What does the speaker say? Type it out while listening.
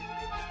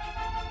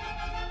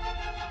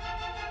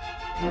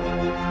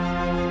Welcome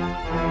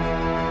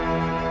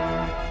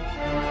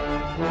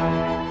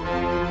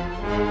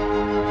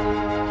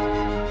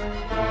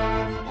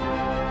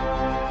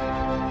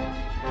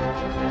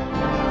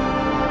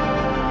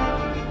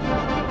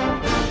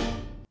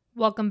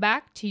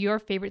back to Your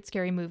Favorite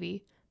Scary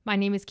Movie. My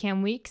name is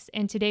Cam Weeks,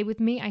 and today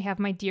with me I have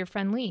my dear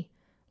friend Lee.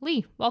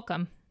 Lee,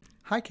 welcome.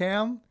 Hi,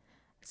 Cam.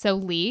 So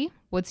Lee,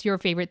 what's your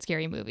favorite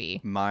scary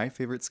movie? My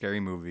favorite scary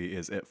movie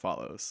is It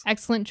Follows.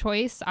 Excellent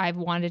choice. I've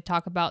wanted to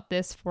talk about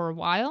this for a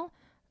while,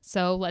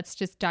 so let's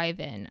just dive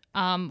in.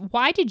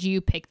 Why did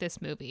you pick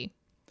this movie?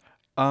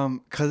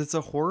 Because it's a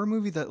horror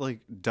movie that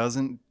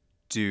doesn't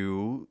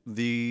do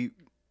the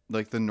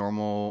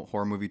normal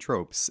horror movie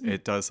tropes.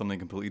 It does something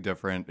completely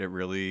different. It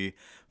really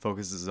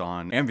focuses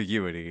on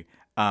ambiguity.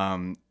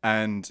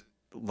 And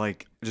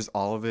just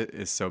all of it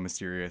is so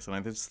mysterious. And I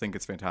just think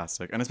it's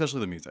fantastic. And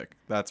especially the music.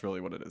 That's really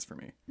what it is for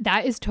me.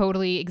 That is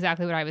totally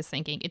exactly what I was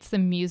thinking. It's the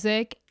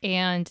music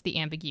and the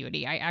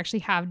ambiguity. I actually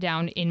have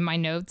down in my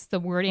notes the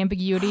word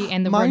ambiguity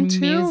and the Mine word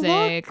too,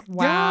 music. Look.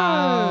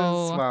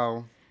 Wow. Yes.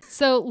 Wow.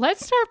 So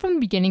let's start from the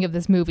beginning of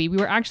this movie. We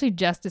were actually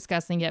just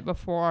discussing it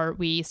before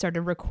we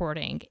started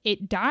recording.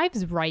 It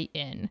dives right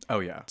in. Oh,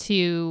 yeah.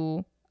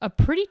 To a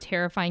pretty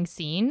terrifying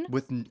scene.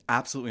 With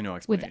absolutely no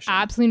explanation. With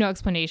absolutely no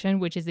explanation,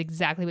 which is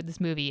exactly what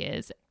this movie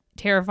is.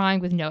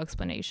 Terrifying with no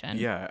explanation.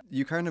 Yeah.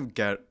 You kind of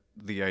get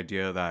the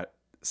idea that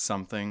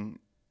something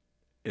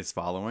is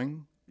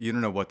following. You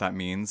don't know what that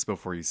means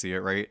before you see it,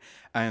 right?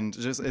 And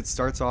just it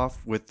starts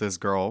off with this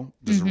girl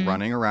just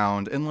running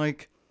around in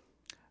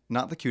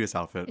not the cutest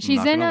outfit.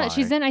 She's in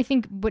I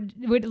think what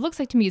it looks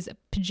like to me is a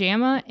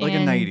pajama and like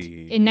a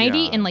nightie.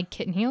 Yeah. And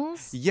kitten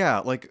heels. Yeah,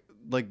 like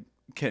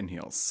kitten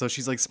heels. So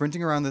she's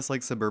sprinting around this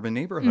suburban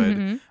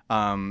neighborhood,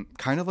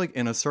 kind of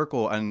in a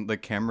circle, and the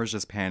camera's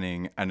just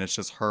panning, and it's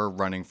just her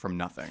running from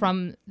nothing.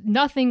 From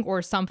nothing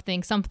or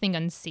something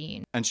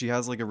unseen. And she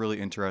has a really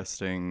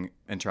interesting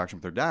interaction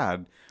with her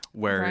dad,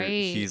 where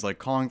he's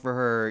calling for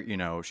her.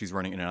 She's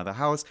running in and out of the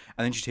house,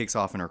 and then she takes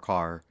off in her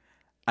car,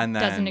 and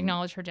then doesn't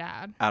acknowledge her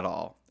dad at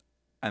all.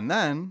 And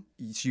then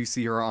you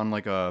see her on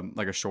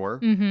a shore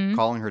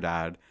calling her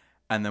dad.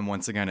 And then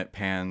once again,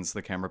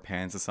 the camera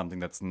pans to something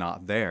that's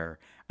not there.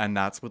 And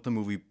that's what the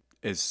movie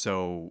is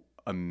so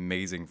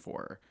amazing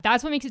for.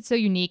 That's what makes it so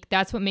unique.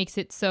 That's what makes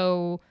it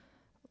so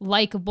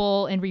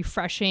likable and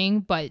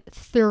refreshing, but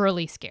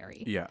thoroughly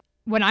scary. Yeah.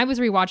 When I was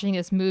rewatching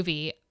this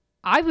movie,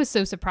 I was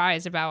so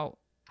surprised about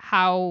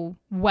how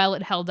well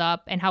it held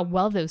up and how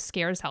well those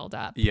scares held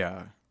up.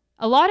 Yeah.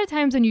 A lot of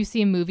times when you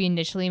see a movie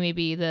initially,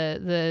 maybe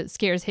the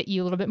scares hit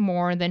you a little bit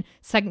more. And then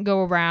second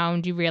go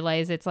around, you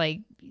realize it's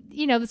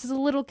this is a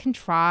little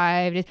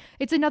contrived.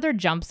 It's another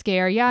jump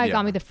scare. Yeah, it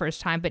got me the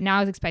first time, but now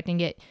I was expecting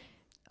it.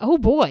 Oh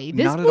boy,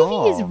 this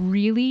movie is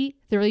really,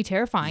 really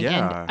terrifying.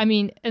 Yeah.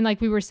 And like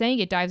we were saying,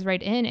 it dives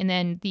right in. And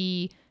then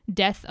the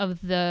death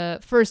of the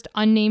first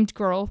unnamed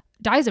girl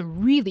dies a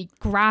really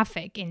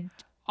graphic and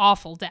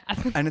awful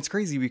death. And it's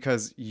crazy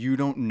because you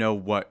don't know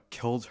what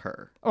killed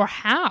her. Or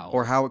how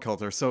it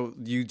killed her. So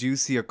you do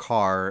see a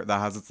car that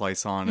has its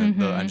lights on and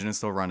the engine is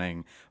still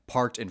running,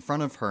 parked in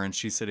front of her, and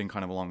she's sitting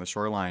kind of along the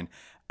shoreline.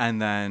 And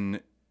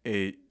then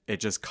it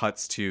just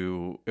cuts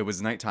to, it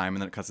was nighttime,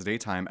 and then it cuts to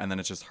daytime, and then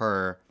it's just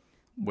her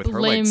with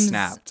her legs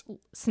snapped.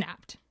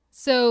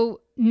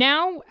 So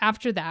now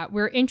after that,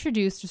 we're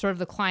introduced to sort of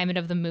the climate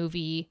of the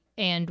movie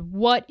and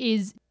what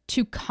is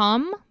to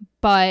come,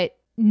 but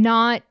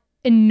not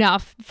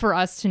enough for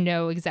us to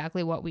know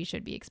exactly what we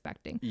should be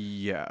expecting.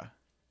 Yeah.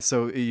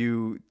 So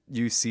you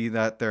see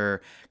that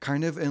they're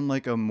kind of in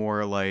a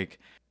more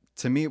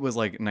to me it was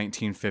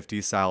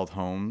 1950s styled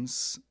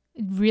homes.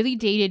 Really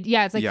dated.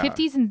 Yeah, it's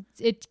 50s and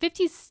it's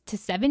 50s to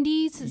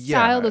 70s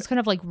style, those kind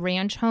of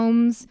ranch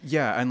homes.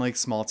 Yeah, and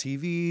small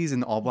TVs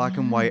and all black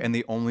and white, and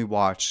they only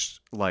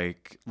watched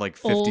like 50s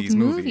old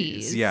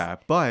movies. Yeah,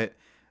 but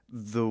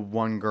the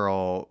one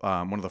girl,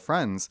 one of the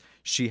friends,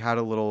 she had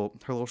her little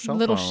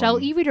shell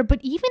e-reader, but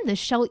even the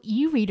shell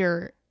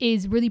e-reader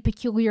is really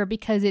peculiar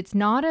because it's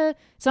not a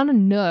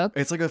Nook.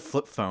 It's like a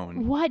flip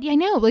phone. What? Yeah, I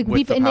know. That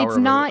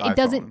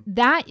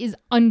is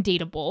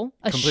undateable.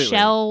 A Completely.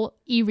 shell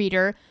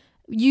e-reader.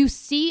 You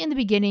see in the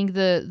beginning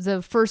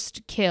the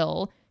first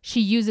kill, she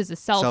uses a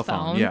cell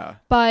phone. Yeah.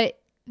 But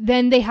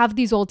then they have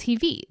these old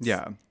TVs.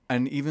 Yeah.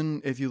 And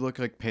even if you look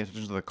pay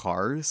attention to the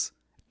cars,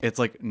 it's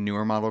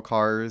newer model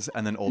cars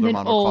and then older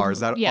model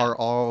cars that are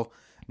all,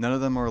 none of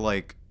them are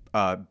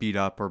beat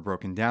up or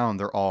broken down.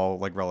 They're all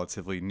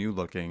relatively new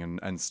looking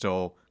and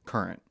still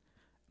current.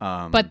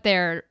 But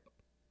they're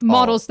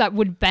models that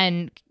would have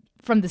been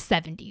from the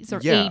 70s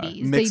or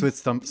 80s. Mixed with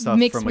some stuff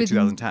from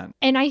 2010.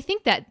 And I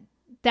think that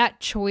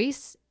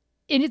choice,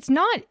 and it's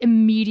not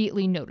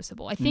immediately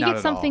noticeable. I think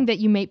it's something that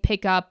you may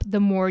pick up the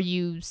more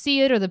you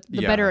see it or the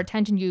better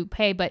attention you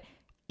pay, but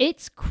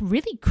it's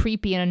really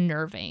creepy and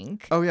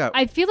unnerving. Oh, yeah.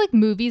 I feel like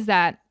movies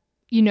that,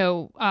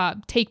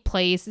 take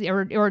place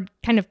or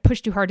kind of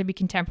push too hard to be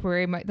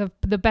contemporary.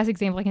 The best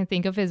example I can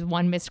think of is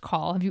One Missed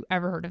Call. Have you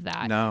ever heard of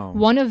that? No.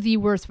 One of the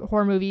worst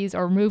horror movies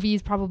or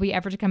movies probably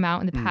ever to come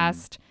out in the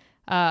past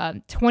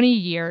 20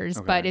 years,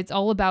 Okay. but it's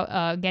all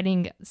about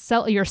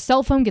your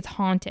cell phone gets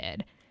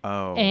haunted.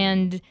 Oh.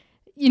 And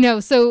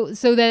so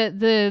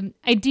the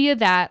idea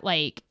that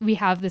like we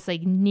have this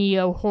like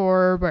neo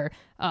horror where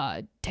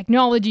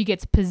technology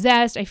gets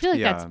possessed, I feel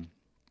like that's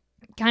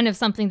kind of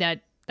something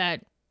that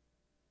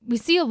we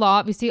see a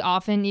lot. We see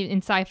often in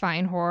sci-fi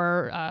and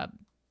horror,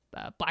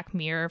 Black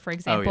Mirror, for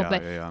example.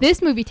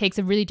 This movie takes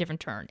a really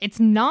different turn. It's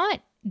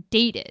not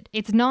dated.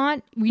 It's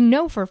not. We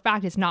know for a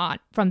fact it's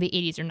not from the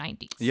 80s or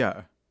 90s.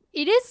 Yeah.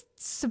 It is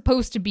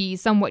supposed to be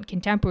somewhat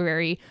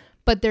contemporary,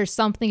 but there's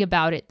something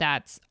about it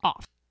that's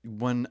off.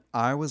 When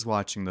I was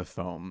watching the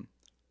film,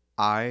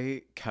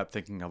 I kept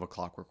thinking of A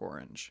Clockwork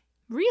Orange.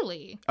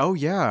 Really? Oh,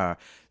 yeah.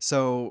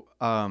 So,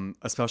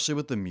 especially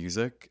with the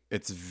music,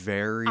 it's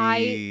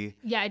very...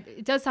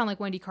 it does sound like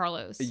Wendy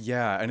Carlos.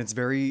 Yeah, and it's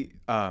very,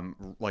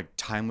 like,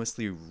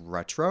 timelessly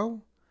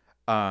retro.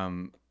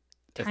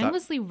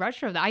 Timelessly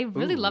retro. I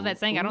really love that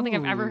saying. I don't think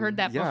I've ever heard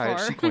that before.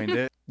 Yeah, she coined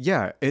it.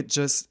 Yeah, it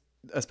just,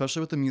 especially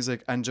with the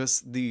music and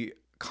just the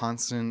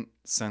constant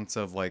sense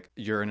of, like,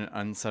 you're in an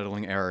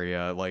unsettling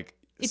area, like,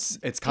 it's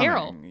coming.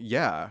 Peril.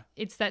 Yeah.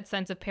 It's that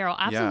sense of peril.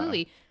 Absolutely.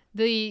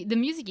 Yeah. The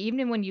music,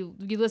 even when you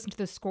listen to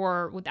the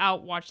score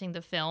without watching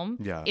the film,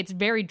 it's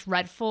very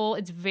dreadful.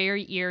 It's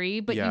very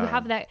eerie, but you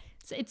have that.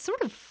 It's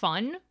sort of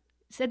fun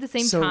at the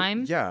same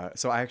time. Yeah.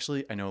 So I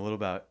know a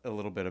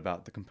little bit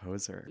about the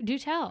composer. Do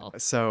tell.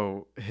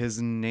 So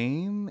his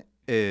name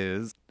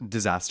is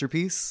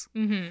Disasterpiece,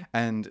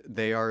 and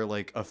they are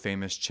like a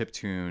famous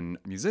chiptune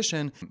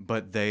musician,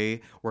 but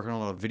they work on a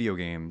lot of video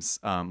games,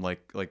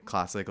 like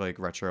classic, like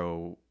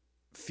retro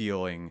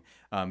feeling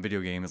video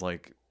games,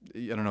 like.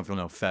 I don't know if you'll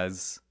know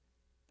Fez.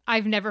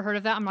 I've never heard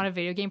of that. I'm not a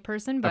video game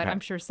person, but I'm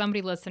sure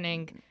somebody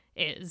listening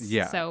is.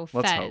 Yeah. So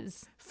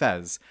Fez.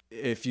 Fez.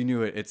 If you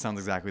knew it, it sounds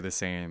exactly the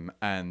same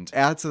and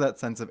adds to that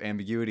sense of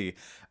ambiguity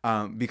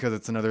because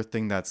it's another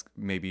thing that's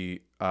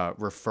maybe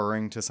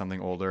referring to something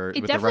older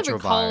with the retro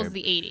recalls vibe.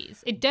 The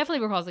 80s. It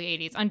definitely recalls the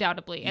 80s,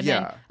 undoubtedly. And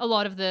then a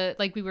lot of the,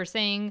 like we were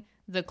saying,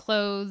 the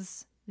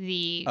clothes,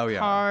 the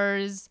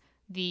cars,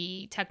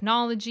 the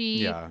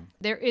technology. Yeah.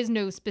 There is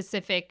no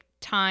specific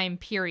time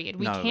period.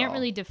 We can't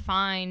really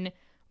define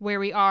where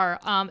we are.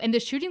 And the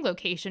shooting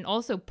location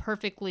also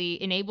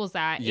perfectly enables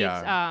that.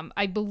 Yeah. It's,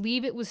 I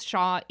believe it was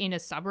shot in a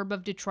suburb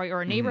of Detroit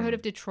or a neighborhood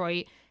of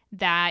Detroit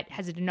that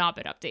has not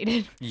been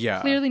updated.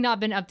 Yeah. Clearly not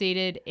been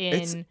updated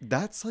in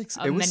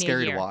it was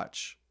scary to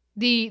watch.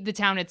 The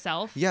town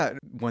itself. Yeah.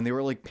 When they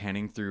were like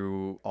panning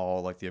through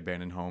all like the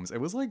abandoned homes,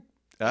 it was like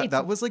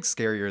that was like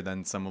scarier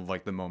than some of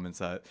like the moments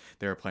that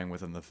they were playing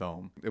with in the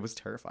film. It was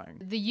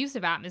terrifying. The use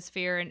of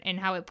atmosphere and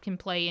how it can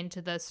play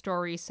into the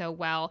story so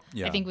well,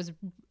 I think was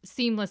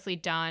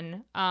seamlessly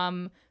done.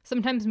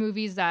 Sometimes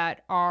movies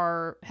that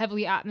are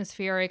heavily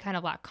atmospheric kind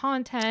of lack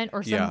content,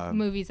 or some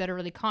movies that are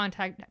really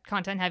content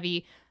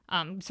heavy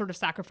sort of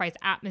sacrifice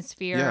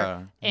atmosphere.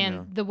 Yeah.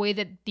 And the way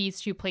that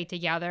these two play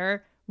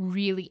together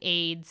really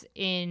aids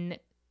in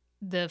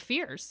the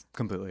fears.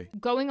 Completely.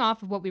 Going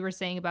off of what we were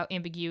saying about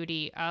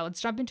ambiguity,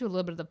 let's jump into a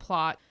little bit of the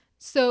plot.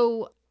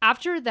 So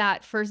after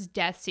that first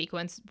death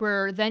sequence,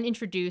 we're then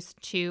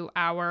introduced to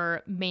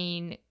our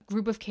main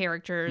group of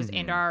characters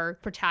and our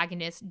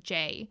protagonist,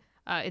 Jay.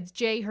 It's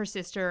Jay, her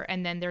sister,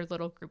 and then their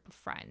little group of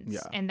friends.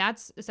 Yeah. And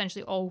that's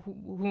essentially all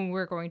whom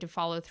we're going to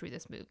follow through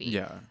this movie.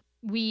 Yeah.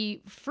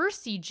 We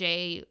first see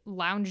Jay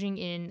lounging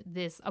in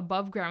this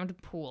above ground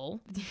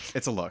pool.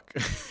 It's a look.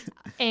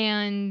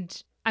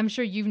 And I'm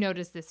sure you've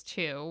noticed this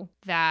too,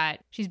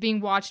 that she's being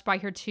watched by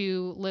her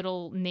two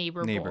little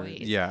neighbor boys.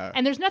 Yeah.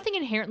 And there's nothing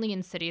inherently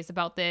insidious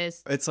about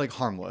this. It's like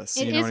harmless.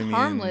 It you know is what I mean?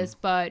 harmless,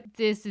 but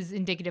this is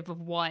indicative of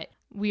what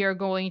we are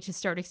going to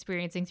start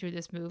experiencing through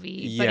this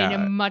movie, but in a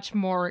much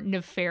more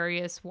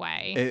nefarious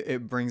way.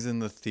 It brings in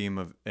the theme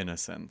of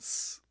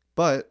innocence,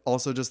 but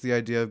also just the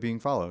idea of being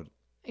followed.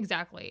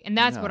 Exactly. And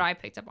that's what I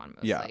picked up on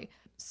mostly. Yeah.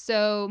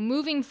 So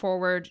moving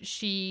forward,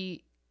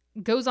 she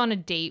goes on a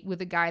date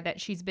with a guy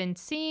that she's been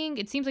seeing.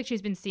 It seems like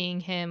she's been seeing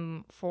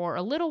him for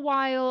a little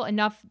while,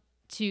 enough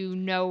to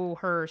know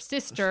her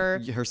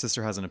sister. Her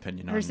sister has an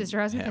opinion on him. Her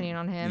sister has an opinion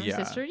on him. Yeah.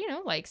 Sister,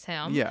 likes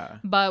him. Yeah.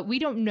 But we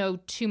don't know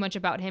too much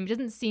about him. It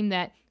doesn't seem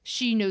that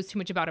she knows too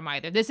much about him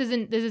either. This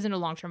isn't a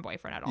long-term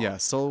boyfriend at all. Yeah,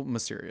 so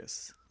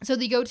mysterious. So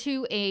they go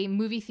to a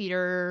movie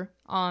theater,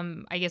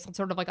 I guess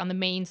sort of like on the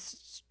main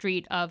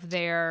street of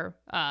their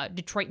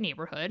Detroit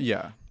neighborhood.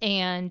 Yeah.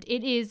 And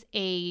it is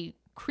a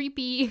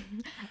creepy,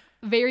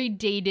 very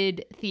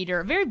dated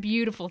theater, very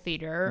beautiful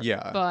theater.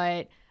 Yeah.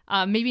 But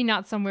maybe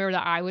not somewhere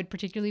that I would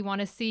particularly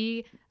want to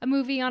see a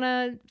movie on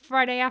a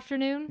Friday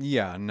afternoon.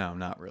 Yeah, no,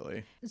 not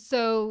really.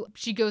 So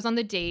she goes on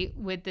the date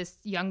with this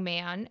young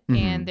man,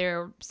 and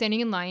they're standing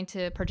in line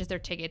to purchase their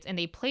tickets, and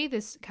they play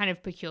this kind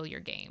of peculiar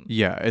game.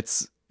 Yeah,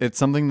 it's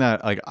something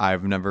that like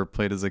I've never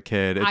played as a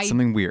kid. It's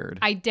something weird.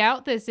 I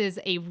doubt this is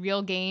a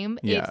real game.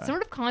 Yeah. It's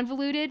sort of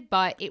convoluted,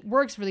 but it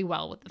works really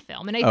well with the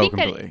film. And I think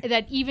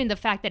that even the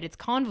fact that it's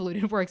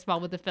convoluted works well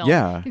with the film.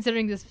 Yeah.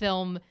 Considering this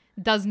film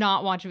does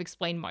not want to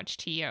explain much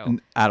to you.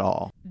 At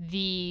all.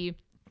 The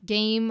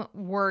game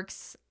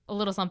works a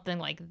little something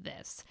like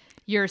this.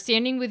 You're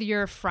standing with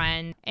your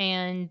friend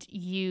and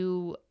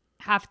you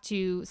have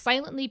to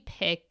silently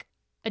pick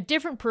a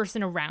different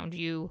person around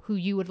you who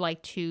you would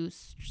like to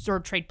sort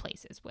of trade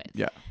places with.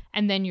 Yeah.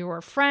 And then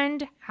your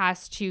friend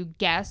has to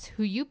guess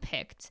who you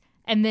picked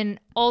and then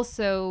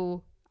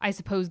also, I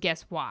suppose,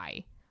 guess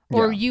why.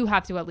 Or you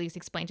have to at least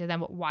explain to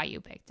them why you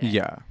picked it.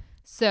 Yeah.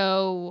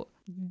 So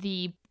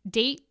the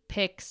date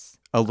picks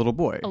a little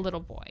boy.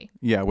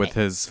 Yeah, with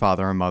his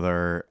father and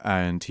mother,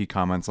 and he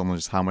comments on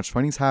just how much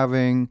fun he's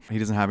having. He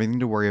doesn't have anything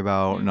to worry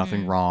about,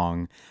 nothing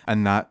wrong.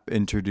 And that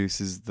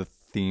introduces the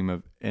theme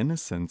of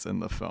innocence in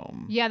the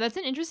film. Yeah, that's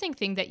an interesting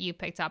thing that you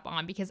picked up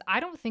on because I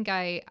don't think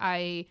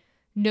I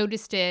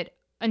noticed it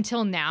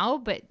until now,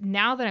 but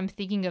now that I'm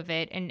thinking of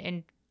it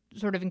and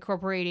sort of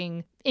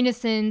incorporating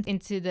innocence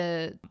into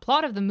the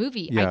plot of the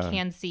movie, I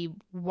can see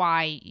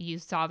why you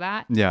saw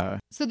that. Yeah.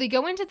 So they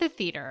go into the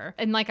theater,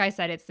 and like I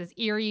said, it's this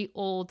eerie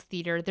old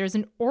theater. There's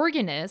an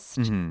organist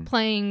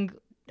playing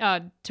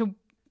to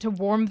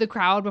warm the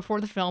crowd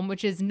before the film,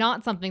 which is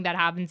not something that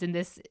happens in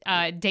this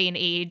day and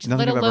age.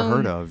 Nothing I've ever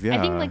heard of. Yeah.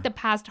 I think like the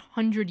past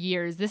 100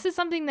 years. This is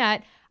something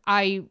that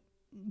I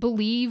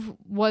believe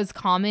was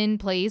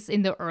commonplace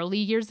in the early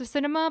years of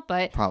cinema,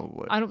 but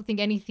probably I don't think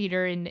any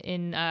theater in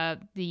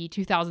the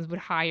 2000s would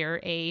hire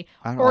a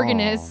at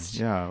organist.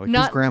 All. Yeah, like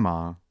his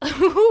grandma. And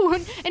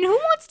who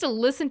wants to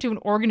listen to an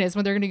organist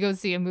when they're going to go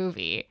see a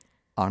movie?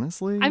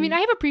 Honestly, I mean, I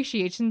have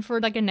appreciation for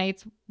like a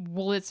knight's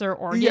Wurlitzer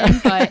organ,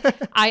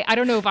 but I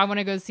don't know if I want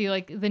to go see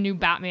like the new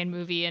Batman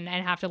movie and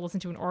have to listen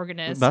to an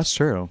organist. That's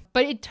true.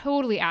 But it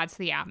totally adds to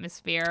the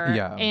atmosphere.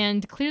 Yeah.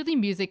 And clearly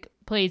music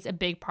plays a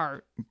big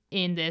part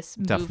in this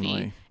movie.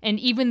 Definitely. And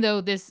even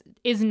though this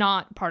is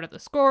not part of the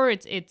score,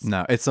 it's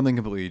no, it's something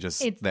completely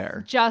just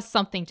there. Just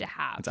something to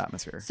have. It's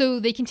atmosphere. So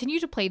they continue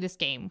to play this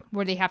game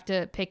where they have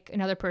to pick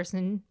another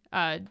person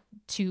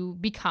to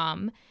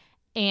become.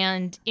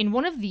 And in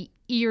one of the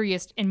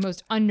eeriest and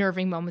most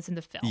unnerving moments in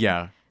the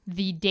film,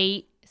 the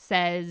date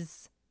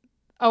says,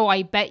 "Oh,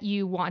 I bet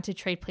you want to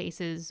trade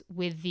places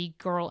with the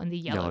girl in the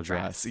yellow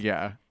dress."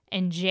 Yeah.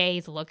 And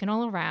Jay's looking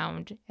all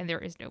around, and there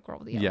is no girl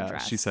with the yellow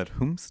dress. Yeah, she said,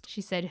 "Whomst?"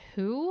 She said,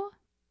 "Who?"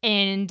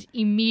 And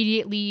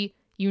immediately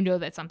you know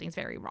that something's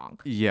very wrong.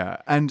 Yeah,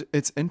 and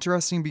it's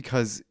interesting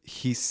because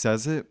he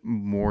says it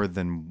more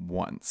than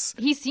once.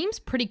 He seems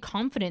pretty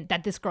confident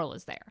that this girl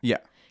is there. Yeah.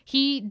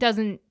 He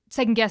doesn't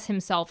second guess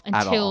himself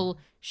until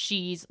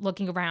she's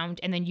looking around,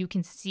 and then you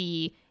can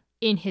see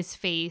in his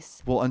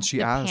face and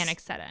she asked, panic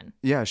set in.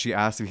 Yeah, she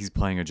asked if he's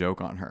playing a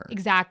joke on her.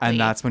 Exactly. And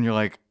that's when you're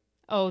like,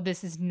 oh,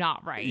 this is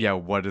not right. Yeah,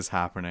 what is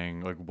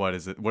happening? Like, what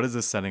is it? What is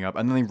this setting up?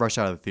 And then they rush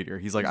out of the theater.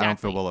 He's like, I don't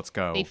feel well, let's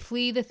go. They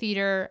flee the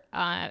theater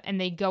and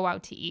they go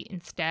out to eat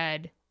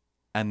instead.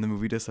 And the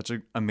movie does such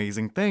an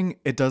amazing thing.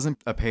 It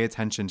doesn't pay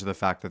attention to the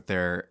fact that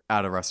they're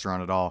at a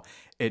restaurant at all.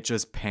 It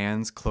just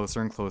pans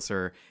closer and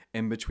closer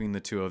in between the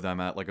two of them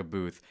at like a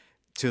booth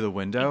to the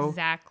window.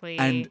 Exactly.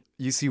 And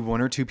you see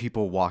one or two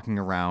people walking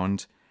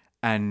around,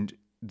 and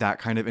that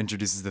kind of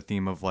introduces the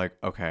theme of like,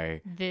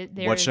 okay,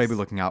 what should I be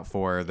looking out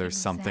for? There's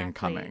something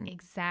coming.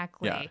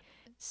 Exactly. Yeah.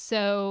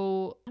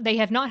 So they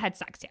have not had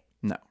sex yet.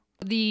 No.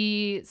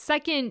 The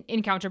second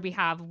encounter we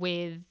have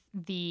with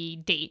the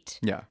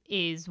date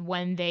is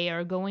when they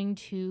are going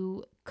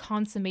to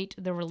consummate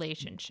the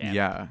relationship.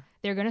 Yeah.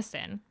 They're going to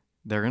sin.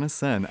 They're going to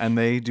sin, and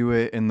they do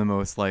it in the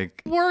most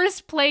like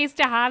worst place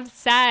to have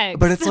sex.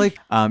 But it's like,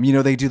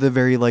 they do the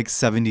very like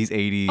 70s,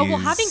 80s. Oh, well,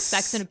 having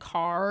sex in a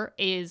car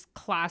is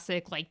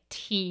classic like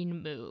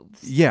teen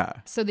moves. Yeah.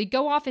 So they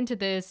go off into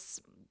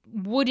this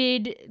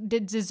wooded,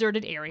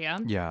 deserted area.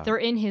 Yeah. They're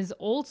in his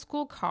old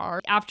school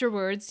car.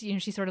 Afterwards,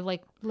 she's sort of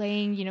like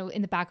laying,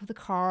 in the back of the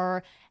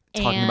car.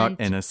 Talking about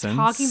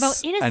innocence.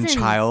 And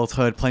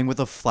childhood, playing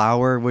with a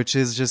flower, which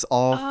is just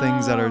all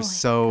things that are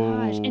so...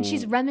 Gosh. And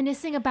she's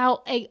reminiscing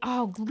about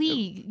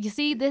Glee. You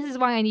see, this is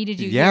why I needed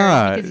you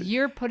here, because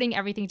you're putting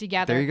everything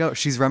together. There you go.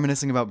 She's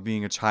reminiscing about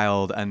being a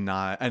child and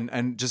not...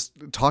 And just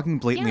talking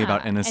blatantly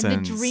about innocence.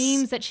 And the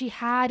dreams that she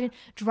had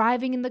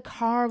driving in the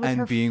car with her friends.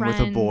 And being with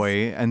a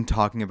boy and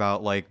talking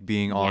about like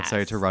being all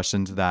excited to rush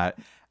into that.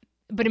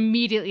 But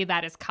immediately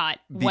that is cut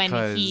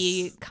when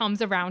he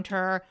comes around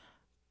her,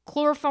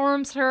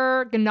 chloroforms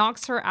her,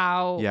 knocks her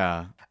out.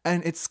 Yeah.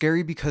 And it's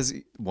scary because,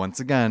 once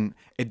again,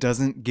 it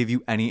doesn't give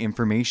you any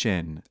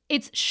information.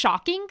 It's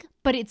shocking,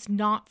 but it's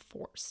not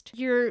forced.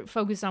 You're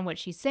focused on what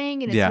she's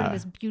saying, and it's sort of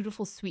this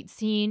beautiful, sweet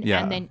scene,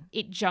 and then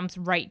it jumps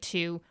right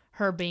to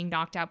her being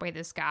knocked out by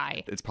this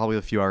guy. It's probably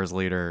a few hours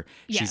later.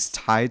 Yes. She's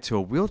tied to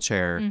a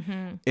wheelchair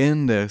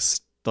in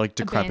this, like,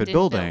 decrepit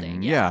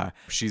building. Yeah.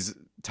 She's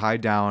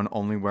tied down,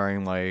 only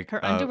wearing like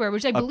her underwear,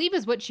 which I believe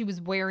is what she was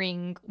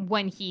wearing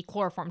when he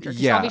chloroformed her.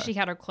 Yeah, obviously she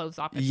had her clothes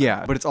off.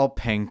 Yeah, but it's all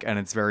pink and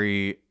it's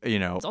very,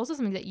 It's also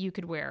something that you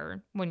could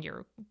wear when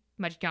you're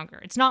much younger.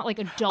 It's not like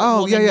adult.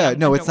 Oh yeah. No,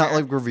 underwear. It's not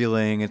like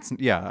revealing. It's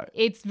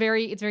It's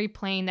very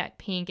plain. That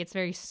pink. It's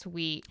very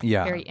sweet.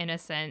 Yeah. Very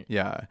innocent.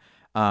 Yeah.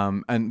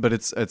 But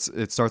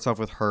it starts off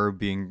with her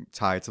being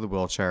tied to the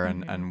wheelchair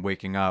and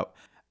waking up.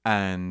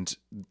 And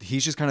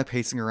he's just kind of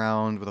pacing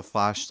around with a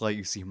flashlight.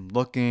 You see him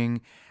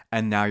looking.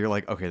 And now you're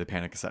like, okay, the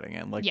panic is setting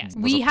in. Like, yes,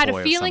 was we had a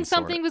ploy of feeling some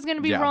something sort. was going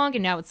to be wrong,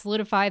 and now it's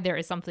solidified. There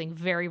is something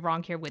very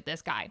wrong here with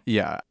this guy.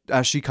 Yeah.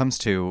 As she comes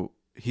to,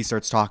 he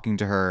starts talking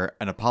to her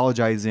and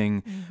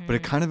apologizing, but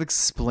it kind of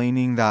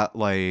explaining that,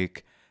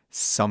 like,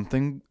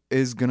 something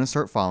is going to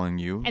start following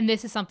you. And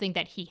this is something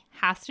that he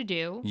has to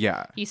do.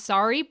 Yeah. He's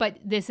sorry, but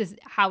this is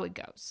how it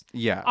goes.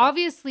 Yeah.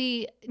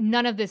 Obviously,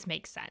 none of this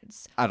makes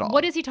sense. At all.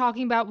 What is he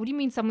talking about? What do you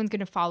mean someone's going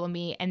to follow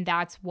me? And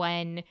that's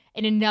when,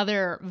 in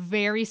another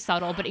very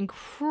subtle but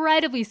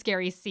incredibly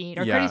scary scene,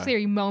 or incredibly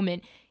scary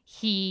moment,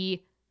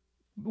 he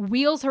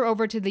wheels her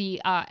over to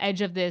the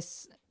edge of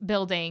this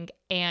building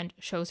and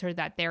shows her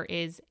that there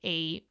is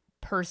a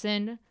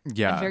person, a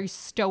very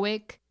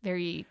stoic,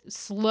 very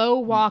slow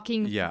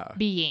walking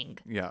being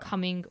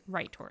coming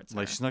right towards her.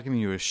 Like, she's not giving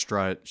you a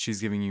strut.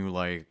 She's giving you,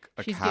 like,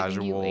 she's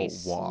casual giving you a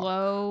walk.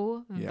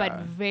 Slow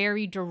but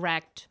very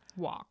direct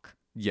walk.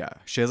 Yeah.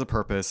 She has a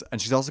purpose, and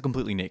she's also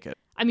completely naked.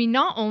 I mean,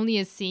 not only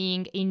is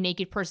seeing a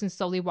naked person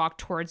slowly walk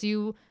towards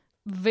you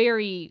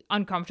very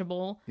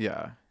uncomfortable.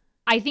 Yeah.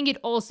 I think it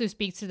also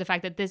speaks to the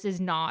fact that this is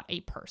not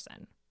a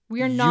person.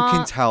 We are not. You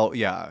can tell.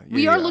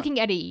 We are looking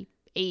at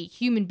a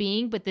human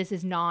being, but this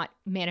is not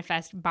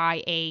manifest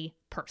by a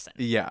person.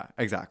 Yeah,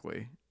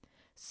 exactly.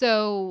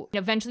 So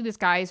eventually this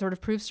guy sort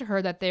of proves to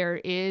her that there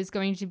is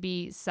going to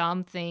be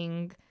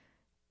something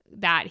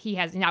that he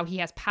has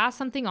passed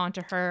something on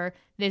to her.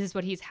 This is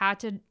what he's had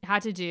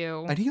to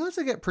do. And he lets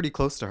it get pretty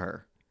close to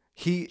her.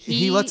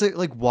 He lets it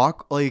like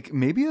walk like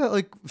maybe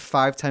like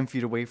 5-10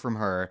 feet away from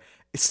her.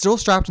 It's still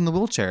strapped in the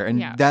wheelchair.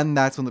 And then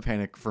that's when the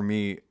panic for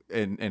me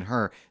in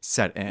her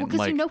set in. Well, because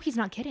like, he's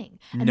not kidding.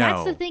 And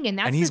that's the thing.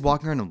 And he's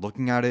walking around and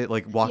looking at it,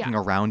 like walking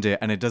around it,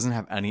 and it doesn't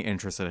have any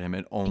interest in him.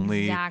 It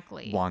only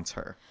wants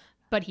her.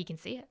 But he can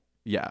see it.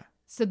 Yeah.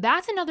 So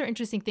that's another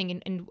interesting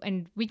thing,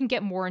 and we can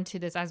get more into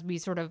this as we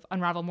sort of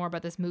unravel more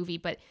about this movie,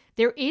 but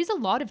there is a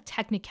lot of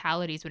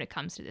technicalities when it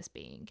comes to this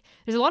being.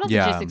 There's a lot of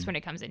logistics when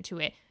it comes into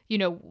it,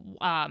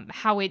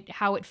 how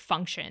it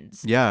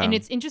functions. Yeah. And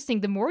it's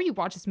interesting, the more you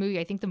watch this movie,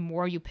 I think the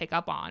more you pick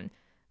up on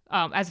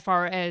as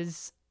far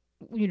as,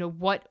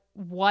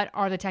 what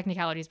are the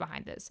technicalities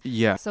behind this?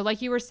 Yeah. So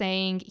like you were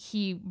saying,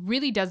 he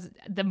really does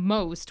the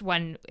most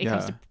when it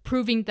comes to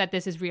proving that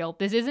this is real.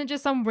 This isn't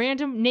just some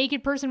random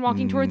naked person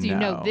walking towards you.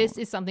 No, this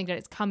is something that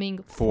is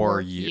coming for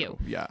you.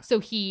 Yeah. So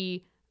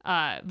he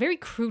very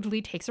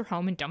crudely takes her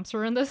home and dumps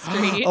her in the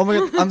street. Oh my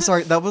God. I'm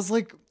sorry. That was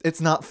like,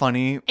 it's not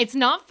funny. It's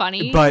not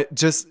funny. But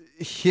just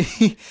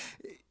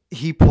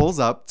he pulls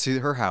up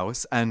to her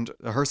house, and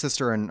her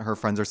sister and her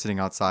friends are sitting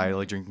outside,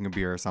 like drinking a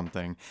beer or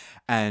something.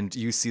 And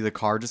you see the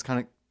car just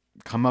kind of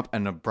come up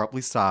and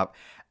abruptly stop.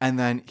 And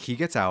then he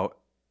gets out,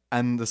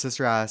 and the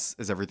sister asks,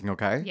 "Is everything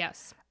okay?"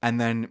 Yes.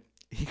 And then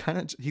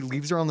he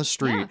leaves her on the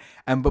street.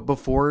 But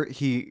before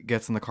he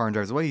gets in the car and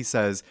drives away, he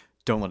says,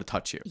 "Don't let it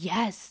touch you."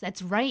 Yes,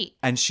 that's right.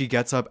 And she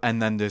gets up,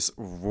 and then this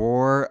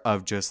roar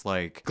of just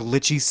like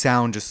glitchy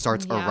sound just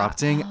starts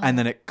erupting. And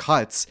then it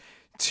cuts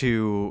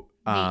to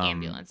the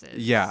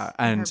ambulances.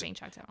 And her being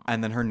checked out.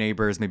 And then her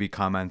neighbors maybe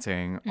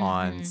commenting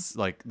on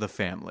like the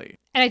family.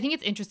 And I think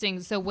it's interesting.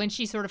 So when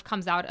she sort of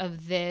comes out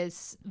of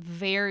this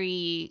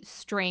very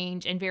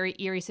strange and very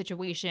eerie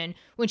situation,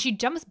 when she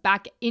jumps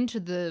back into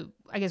the,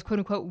 I guess, quote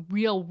unquote,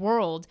 real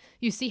world,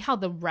 you see how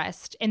the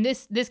rest, and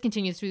this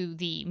continues through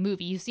the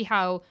movie, you see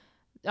how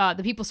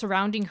the people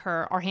surrounding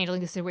her are handling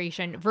the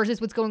situation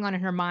versus what's going on in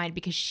her mind,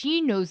 because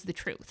she knows the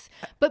truth.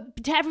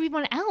 But to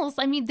everyone else,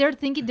 I mean, they're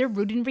thinking they're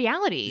rooted in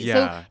reality.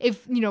 Yeah. So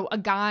if, a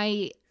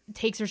guy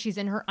takes her, she's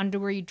in her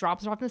underwear, he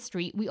drops her off in the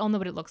street, we all know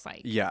what it looks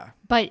like. Yeah.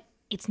 But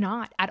it's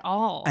not at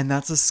all. And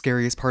that's the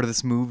scariest part of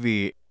this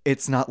movie.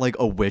 It's not like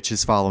a witch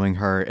is following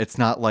her. It's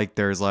not like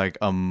there's like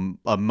a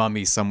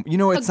mummy it's not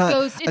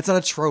ghost, it's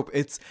not a trope.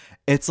 It's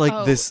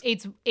like this.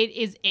 It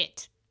is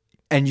it.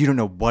 And you don't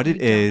know what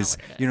it is.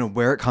 You know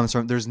where it comes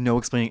from. There's no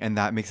explaining, and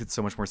that makes it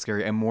so much more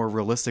scary and more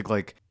realistic.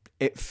 Like,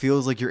 it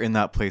feels like you're in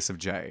that place of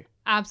Jay.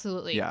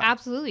 Absolutely. Yeah.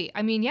 Absolutely.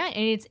 I mean, and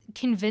it's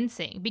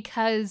convincing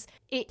because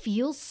it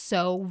feels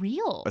so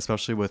real.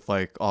 Especially with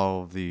like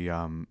all of the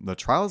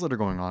trials that are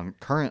going on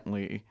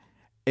currently,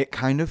 it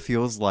kind of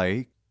feels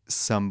like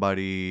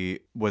somebody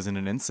was in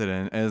an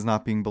incident and is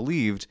not being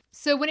believed.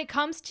 So when it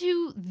comes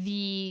to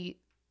the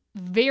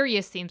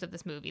various themes of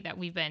this movie that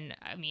we've been,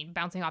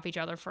 bouncing off each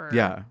other for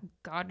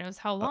God knows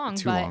how long.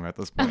 Too long at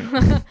this point.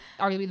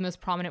 Arguably the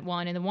most prominent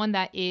one, and the one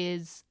that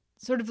is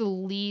sort of the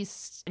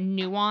least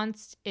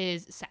nuanced,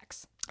 is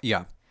sex.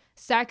 Yeah.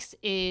 Sex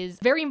is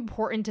very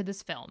important to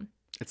this film.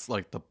 It's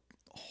like the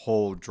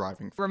whole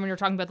driving force. When you're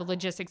talking about the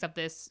logistics of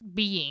this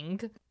being,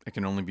 it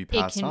can only be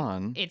passed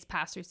on. It's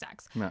passed through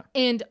sex. Yeah.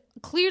 And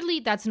clearly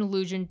that's an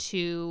allusion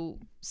to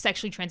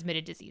sexually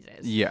transmitted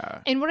diseases. Yeah.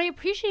 And what I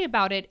appreciate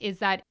about it is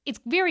that it's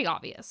very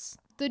obvious.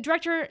 The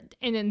director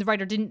and then the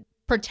writer didn't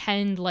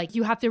pretend like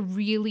you have to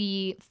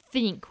really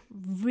think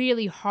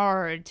really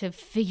hard to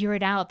figure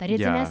it out that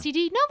it's an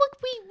STD. No, look,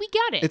 we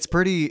got it. It's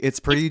pretty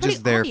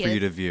just there for you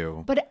to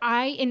view. But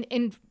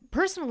and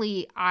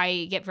personally,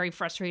 I get very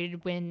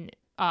frustrated when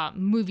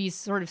movies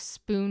sort of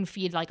spoon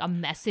feed like a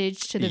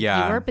message to the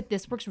viewer, but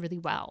this works really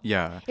well.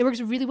 Yeah. It works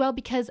really well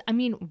because, I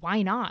mean,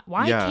 why not?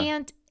 Why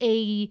can't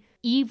a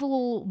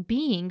evil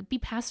being be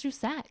passed through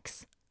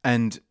sex?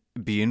 And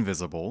be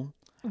invisible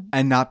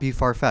and not be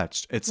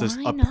far-fetched. It's just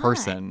a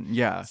person.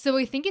 Yeah. So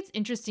I think it's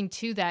interesting,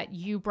 too, that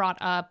you brought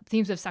up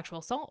themes of sexual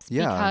assault.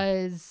 Yeah.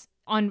 Because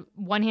on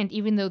one hand,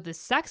 even though the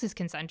sex is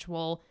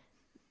consensual,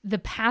 the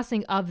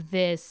passing of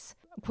this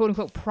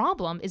quote-unquote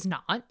problem is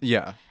not.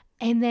 Yeah.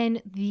 And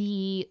then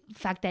the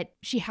fact that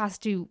she has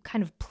to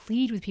kind of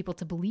plead with people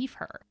to believe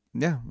her.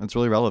 Yeah, it's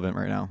really relevant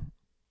right now.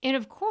 And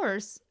of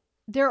course,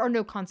 there are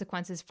no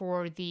consequences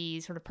for the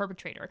sort of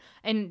perpetrator.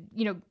 And,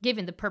 you know,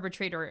 given the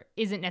perpetrator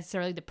isn't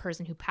necessarily the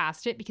person who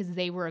passed it because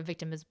they were a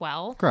victim as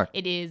well. Correct.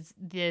 It is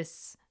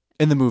this...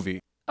 In the movie.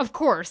 Of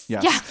course.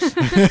 Yes. Yeah.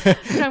 We're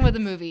talking about the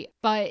movie.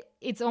 But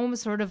it's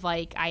almost sort of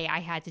like I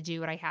had to do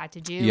what I had to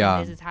do. Yeah.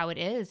 And this is how it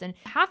is. And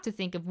I have to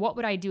think of what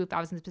would I do if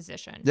I was in this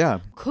position. Yeah.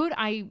 Could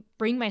I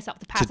bring myself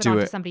to pass it on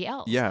to somebody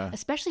else? Yeah.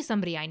 Especially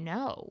somebody I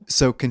know.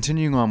 So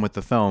continuing on with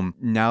the film,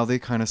 now they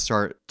kind of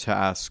start to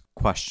ask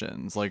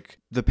questions. Like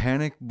the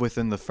panic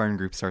within the friend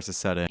group starts to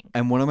set in.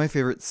 And one of my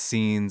favorite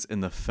scenes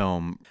in the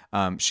film,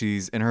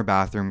 she's in her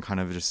bathroom kind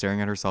of just staring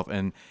at herself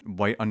in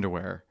white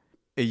underwear.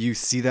 You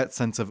see that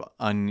sense of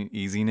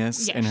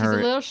uneasiness in her.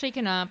 She's a little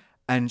shaken up.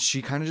 And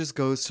she kind of just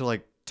goes to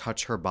like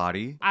touch her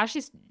body. As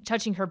she's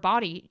touching her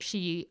body,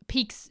 she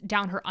peeks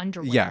down her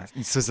underwear. Yeah,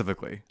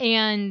 specifically.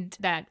 And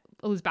that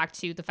goes back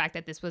to the fact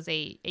that this was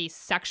a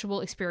sexual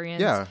experience.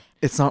 Yeah.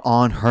 It's not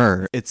on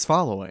her. It's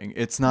following.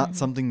 It's not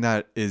something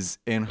that is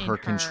in her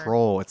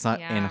control. It's not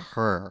in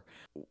her,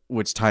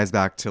 which ties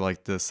back to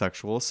like the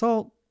sexual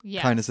assault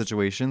kind of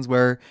situations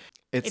where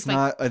it's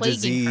not like a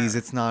disease.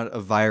 It's not a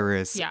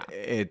virus. Yeah.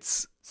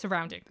 It's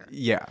surrounding her.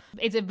 Yeah.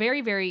 It's a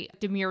very, very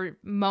demure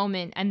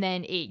moment. And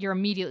then you're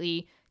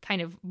immediately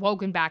kind of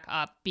woken back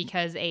up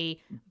because a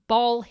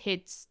ball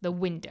hits the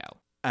window.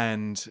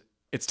 And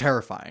it's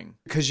terrifying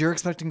because you're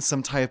expecting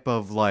some type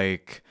of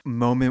like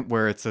moment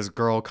where it's this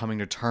girl coming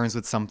to terms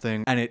with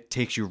something and it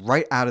takes you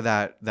right out of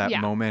that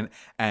moment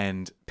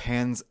and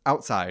pans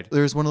outside.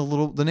 There's one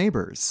of the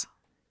neighbors.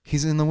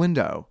 He's in the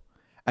window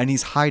and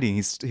he's hiding.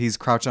 He's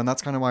crouched down.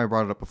 That's kind of why I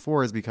brought it up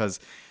before, is because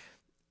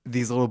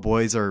these little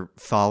boys are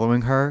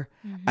following her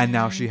and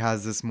now she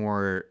has this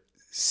more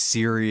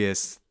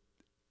serious,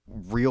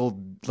 real,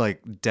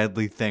 like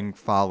deadly thing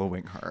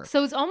following her.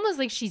 So it's almost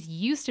like she's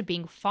used to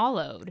being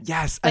followed.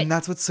 Yes, and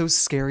that's what's so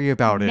scary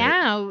about it.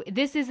 Now,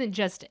 this isn't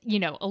just,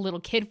 a little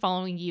kid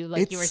following you,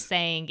 like you were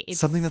saying. It's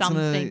something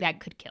that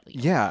could kill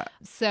you. Yeah.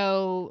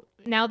 So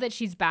now that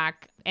she's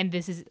back and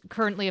this is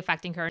currently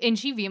affecting her, and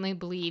she vehemently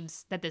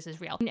believes that this is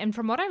real. And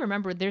from what I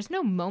remember, there's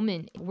no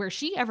moment where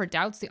she ever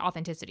doubts the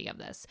authenticity of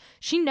this.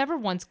 She never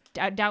once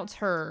doubts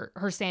her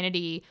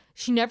sanity.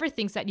 She never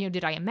thinks that,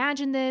 did I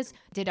imagine this?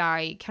 Did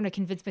I kind of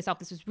convince myself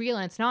this was real?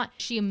 And it's not.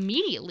 She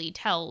immediately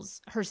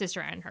tells her sister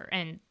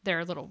and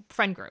their little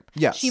friend group.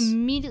 Yes. She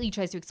immediately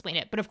tries to explain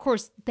it. But of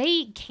course,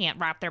 they can't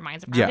wrap their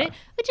minds around it,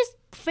 which is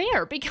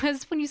fair,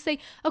 because when you say,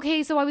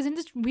 okay, so I was in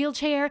this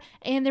wheelchair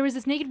and there was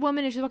this naked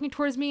woman and she was walking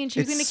towards me and she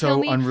was going to kill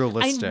me.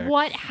 Unrealistic.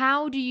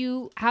 How do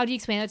you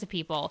explain that to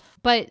people?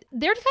 But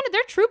they're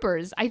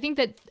troopers. I think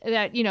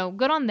that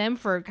good on them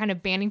for kind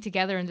of banding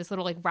together in this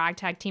little like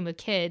ragtag team of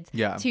kids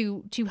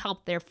to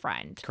help their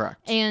friend.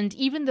 Correct. And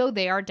even though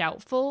they are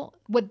doubtful,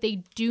 what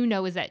they do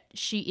know is that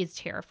she is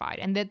terrified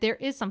and that there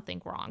is something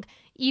wrong.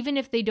 Even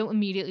if they don't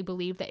immediately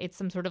believe that it's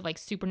some sort of like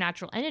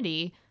supernatural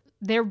entity,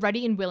 they're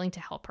ready and willing to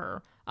help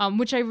her,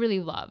 which I really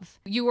love.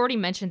 You already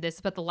mentioned this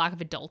about the lack of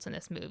adults in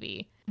this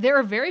movie. There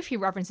are very few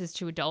references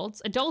to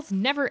adults. Adults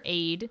never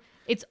aid.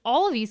 It's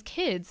all of these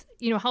kids,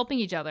 helping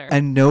each other.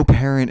 And no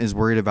parent is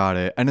worried about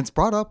it. And it's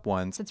brought up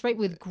once. That's right,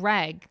 with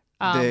Greg,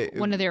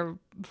 one of their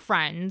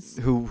friends.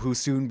 Who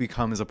soon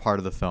becomes a part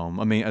of the film.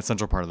 I mean, a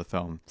central part of the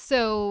film.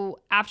 So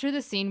after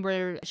the scene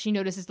where she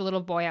notices the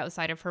little boy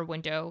outside of her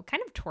window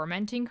kind of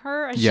tormenting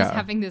her as she's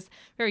having this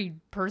very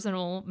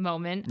personal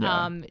moment,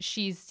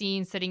 she's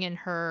seen sitting in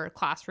her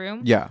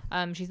classroom. Yeah.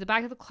 She's the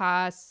back of the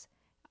class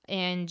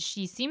and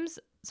she seems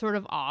sort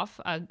of off,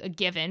 a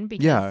given,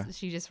 because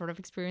she just sort of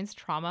experienced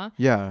trauma.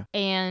 Yeah.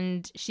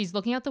 And she's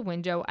looking out the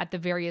window at the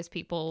various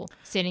people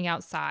standing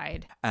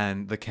outside.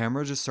 And the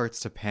camera just starts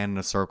to pan in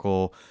a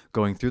circle,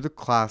 going through the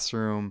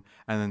classroom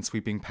and then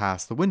sweeping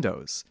past the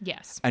windows.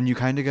 Yes. And you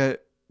kind of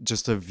get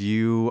just a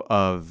view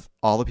of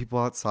all the people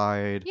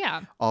outside.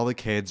 Yeah. All the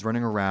kids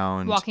running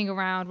around. Walking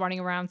around, running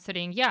around,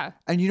 sitting. Yeah.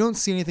 And you don't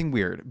see anything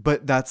weird,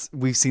 but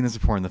we've seen this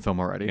before in the film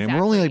already. Exactly. And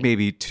we're only like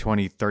maybe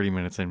 20, 30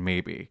 minutes in,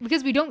 maybe.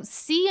 Because we don't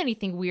see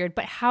anything weird,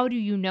 but how do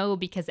you know?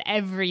 Because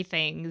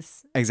everything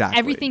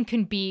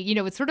can be,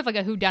 it's sort of like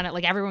a whodunit,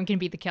 like everyone can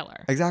be the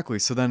killer. Exactly.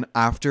 So then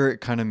after it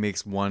kind of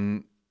makes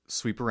one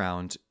sweep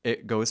around,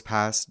 it goes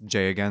past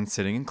Jay again,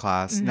 sitting in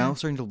class, now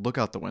starting to look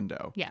out the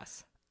window.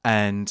 Yes.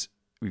 And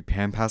we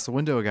pan past the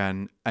window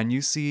again, and you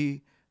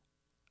see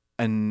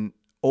an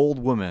old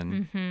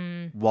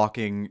woman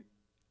walking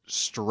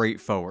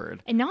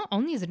straightforward. And not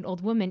only is it an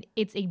old woman,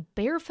 it's a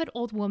barefoot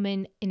old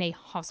woman in a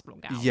hospital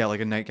gown. Yeah,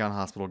 like a nightgown,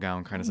 hospital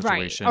gown kind of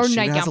situation. Or she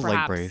nightgown, has a leg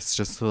perhaps. brace,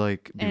 just to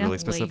like be And really a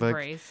specific. leg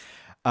brace.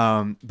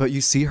 But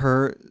you see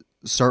her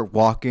start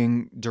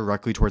walking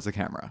directly towards the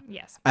camera.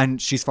 Yes. And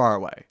she's far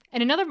away.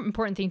 And another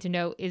important thing to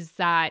note is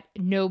that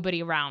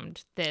nobody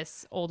around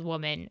this old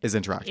woman Is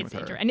interacting with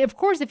her. And of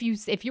course, if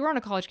you were on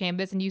a college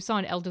campus and you saw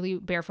an elderly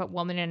barefoot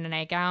woman in a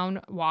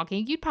nightgown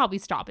walking, you'd probably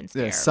stop and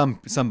stare. Yeah,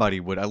 somebody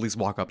would at least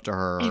walk up to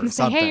her or and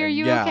say, something. "Hey, are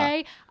you yeah.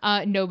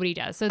 okay?" Nobody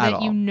does, so At that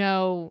all. you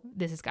know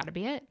this has got to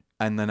be it.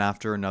 And then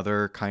after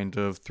another kind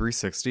of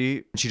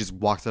 360, she just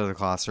walks out of the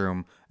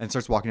classroom and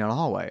starts walking down a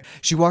hallway.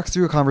 She walks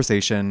through a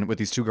conversation with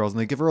these two girls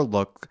and they give her a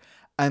look.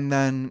 And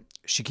then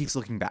she keeps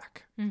looking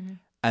back. Mm-hmm.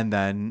 And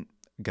then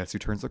guess who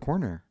turns the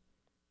corner?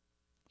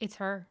 It's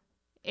her.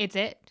 It's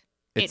it.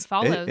 It's it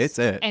follows. it's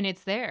it. And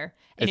it's there.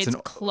 And it's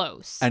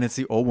close. And it's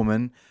the old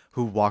woman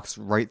who walks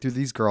right through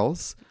these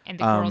girls. And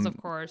the girls, of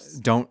course,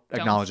 don't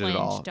acknowledge it at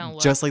all. Don't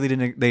look. Just like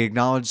they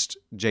acknowledged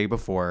Jay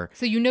before.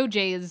 So you know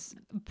Jay is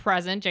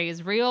present, Jay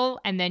is real,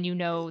 and then you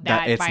know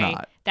that it's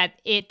not.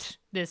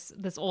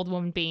 This old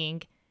woman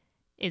being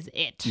is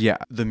it. Yeah.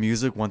 The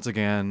music once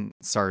again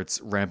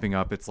starts ramping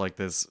up. It's like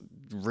this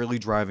really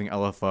driving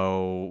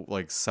LFO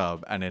like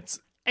sub, and it's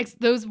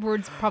those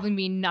words probably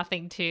mean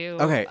nothing to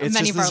it's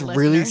many just of our this listeners.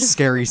 really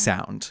scary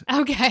sound.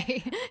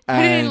 Okay. Put it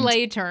And in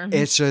lay terms.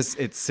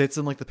 it sits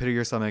in like the pit of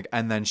your stomach,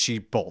 and then she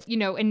bolts.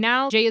 And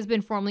now Jay has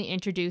been formally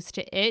introduced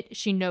to it.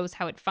 She knows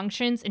how it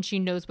functions and she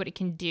knows what it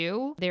can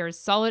do. There is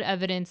solid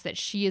evidence that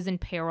she is in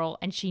peril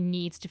and she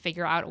needs to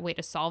figure out a way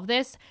to solve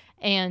this.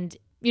 And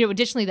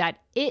additionally, that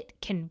it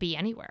can be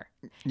anywhere.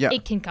 Yeah.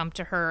 It can come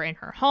to her in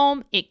her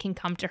home. It can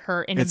come to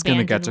her in It's going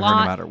to get to her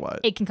no matter what.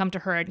 It can come to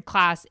her in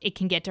class. It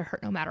can get to her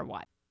no matter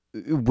what.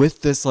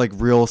 With this like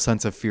real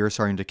sense of fear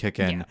starting to kick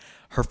in, Yeah.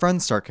 her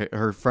friends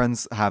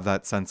have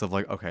that sense of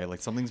like, okay, like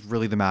something's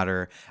really the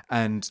matter,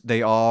 and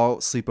they all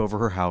sleep over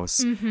her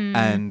house. Mm-hmm.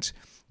 And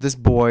this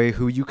boy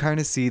who you kind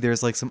of see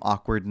there's like some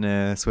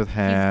awkwardness with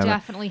him. He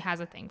definitely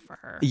has a thing for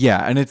her.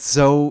 Yeah, and it's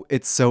so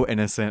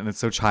innocent and it's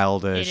so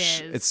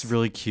childish. It is. It's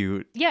really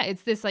cute. Yeah,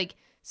 it's this like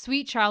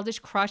sweet childish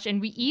crush, and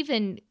we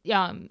even get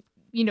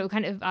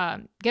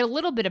a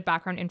little bit of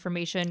background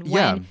information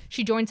when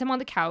she joins him on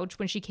the couch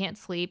when she can't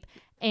sleep,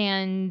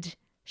 and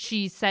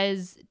she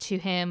says to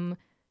him,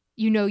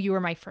 "You were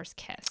my first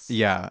kiss."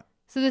 Yeah.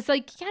 So this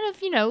like kind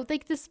of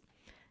like this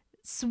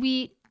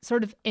sweet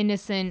sort of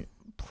innocent,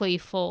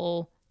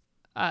 playful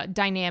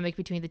dynamic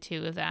between the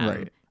two of them.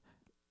 Right.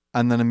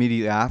 And then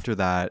immediately after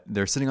that,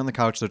 they're sitting on the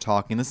couch, they're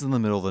talking. This is in the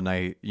middle of the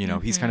night.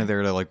 He's kind of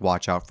there to like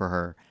watch out for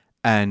her.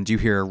 And you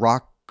hear a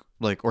rock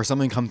or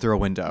something come through a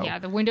window. Yeah,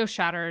 the window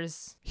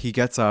shatters. He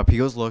gets up, he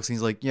goes, looks, and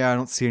he's like, yeah, I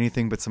don't see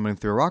anything, but someone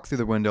threw a rock through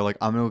the window. Like,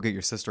 I'm going to go get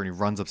your sister. And he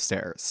runs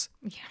upstairs.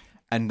 Yeah.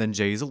 And then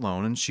Jay's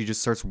alone and she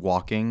just starts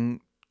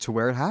walking to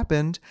where it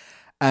happened.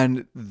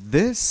 And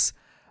this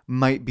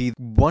might be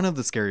one of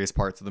the scariest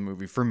parts of the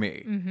movie for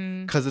me,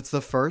 because it's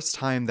the first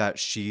time that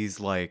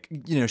she's like,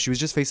 she was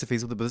just face to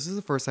face with it, but this is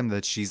the first time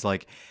that she's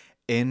like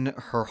in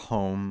her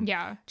home.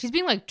 Yeah, she's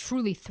being like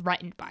truly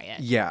threatened by it.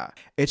 Yeah,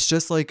 it's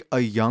just like a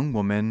young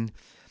woman.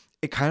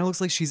 It kind of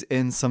looks like she's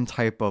in some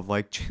type of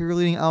like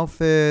cheerleading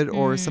outfit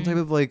or some type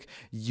of like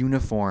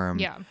uniform.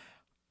 Yeah,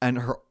 and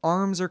her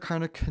arms are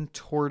kind of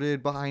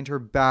contorted behind her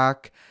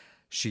back.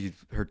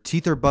 Her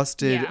teeth are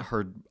busted. Yeah.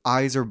 Her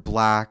eyes are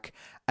black.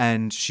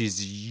 And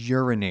she's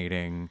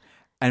urinating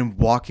and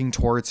walking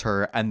towards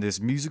her, and this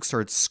music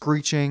starts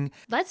screeching.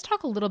 Let's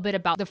talk a little bit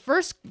about the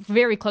first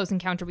very close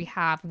encounter we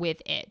have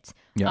with it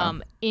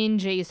in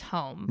Jay's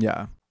home.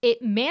 Yeah.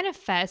 It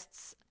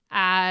manifests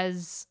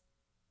as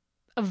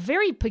a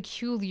very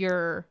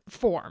peculiar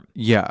form.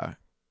 Yeah.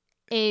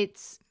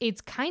 It's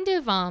kind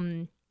of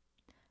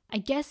I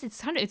guess it's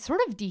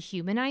sort of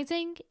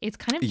dehumanizing. It's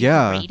kind of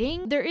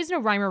degrading. There is no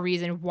rhyme or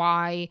reason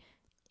why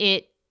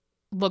it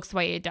looks the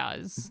way it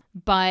does,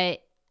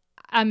 but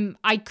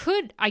I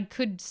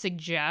could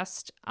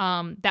suggest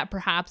that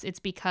perhaps it's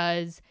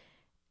because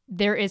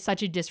there is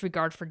such a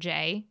disregard for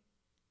Jay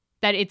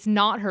that it's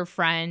not her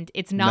friend,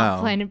 it's not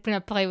planning to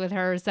play with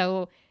her,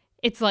 so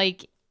it's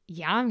like,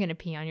 yeah, I'm gonna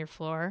pee on your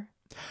floor.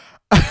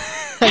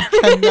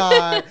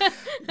 I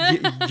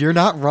cannot. You're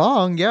not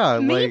wrong. Yeah,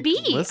 maybe.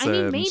 Like,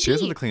 listen, maybe she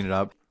doesn't have to clean it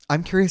up.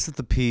 I'm curious if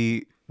the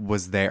pee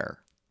was there.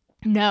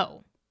 No.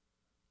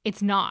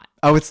 It's not.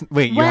 Oh,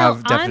 wait, you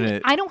have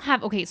definite. I don't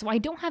have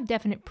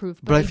definite proof,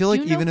 but I feel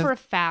like even for a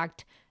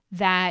fact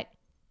that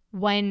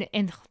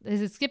and this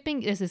is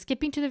skipping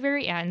to the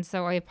very end,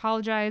 so I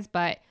apologize,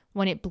 but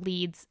when it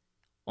bleeds,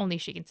 only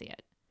she can see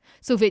it.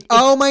 So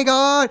oh my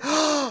God,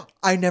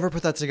 I never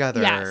put that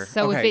together. Yes.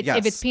 So okay,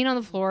 if it's peeing on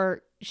the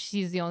floor,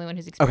 she's the only one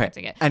who's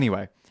experiencing it.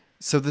 Anyway,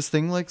 so this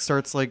thing like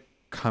starts like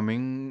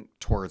coming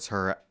towards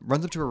her,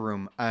 runs up to her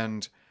room,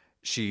 and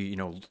she,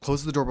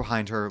 closes the door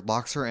behind her,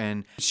 locks her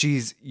in.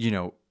 She's,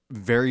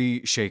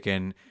 very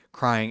shaken,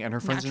 crying, and her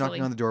friends are knocking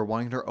Naturally. on the door,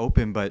 wanting her to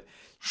open, but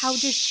How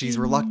does she's she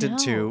reluctant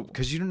know? to,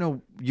 because you don't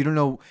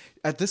know.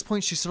 At this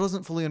point, she still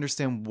doesn't fully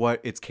understand what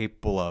it's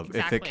capable of. If it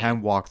Exactly.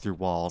 can walk through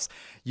walls,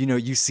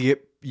 you see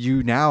it.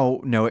 You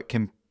now know it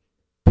can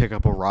pick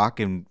up a rock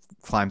and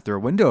climb through a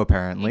window.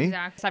 Apparently,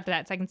 Exactly. After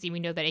that second scene, we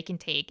know that it can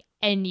take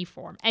any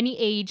form, any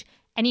age,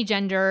 any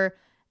gender.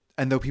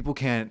 and though people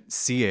can't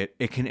see it,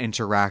 it can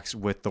interact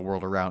with the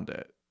world around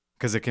it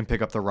because it can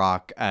pick up the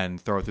rock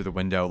and throw it through the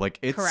window. Like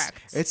Correct.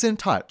 It's in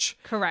touch.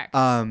 Correct.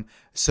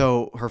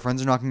 So her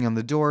friends are knocking on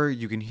the door.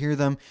 You can hear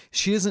them.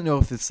 She doesn't know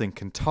if this thing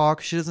can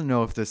talk. She doesn't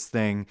know if this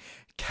thing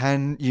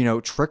can,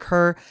 trick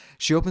her.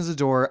 She opens the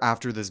door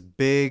after this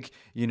big,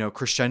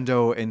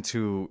 crescendo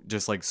into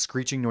just like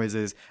screeching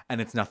noises, and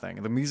it's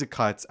nothing. The music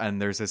cuts,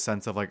 and there's this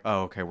sense of like,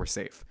 oh, okay, we're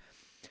safe.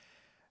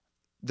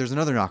 There's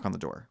another knock on the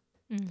door,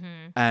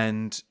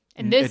 and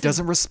it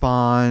doesn't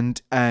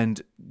respond.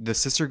 And the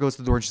sister goes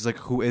to the door, and she's like,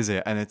 "Who is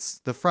it?" And it's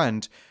the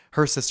friend,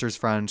 her sister's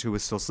friend, who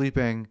was still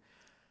sleeping.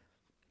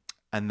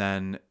 And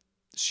then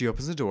she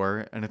opens the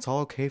door, and it's all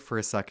okay for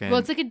a second. Well,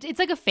 it's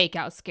like a fake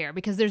out scare,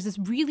 because there's this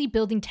really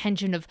building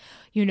tension of,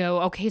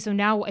 okay, so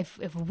now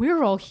if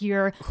we're all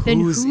here,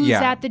 then who's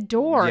at the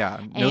door? Yeah,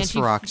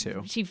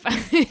 Nosferatu.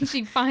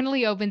 She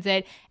finally opens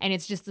it, and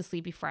it's just the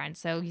sleepy friend.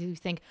 So you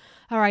think,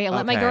 all right, I'll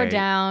let my guard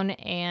down,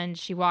 and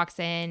she walks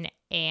in,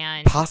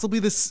 and possibly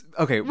this.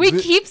 Okay, we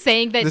keep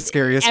saying that the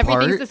scariest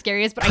everything's part, the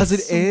scariest, but I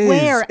because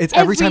swear, it's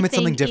every time it's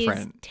something everything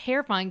different. is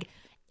terrifying.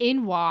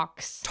 In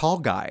walks tall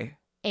guy,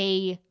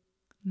 a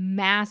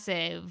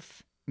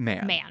massive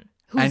man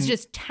who's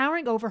just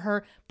towering over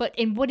her. But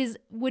in what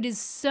is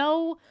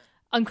so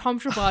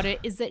uncomfortable about it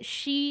is that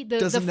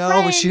doesn't the know.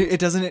 friend It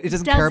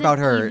doesn't care about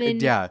her.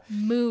 Even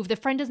move. The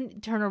friend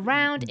doesn't turn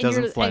around.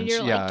 Doesn't flinch. And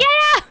you're Yeah. like, get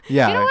out!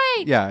 Yeah. Get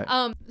away!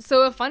 Yeah.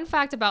 So a fun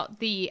fact about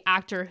the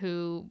actor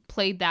who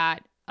played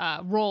that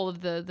role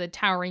of the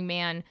towering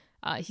man,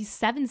 he's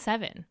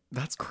 7'7".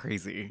 That's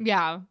crazy.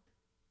 Yeah.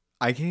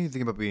 I can't even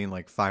think about being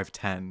like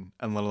 5'10",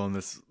 and let alone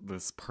this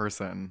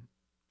person.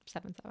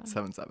 7'7".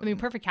 7'7". I mean,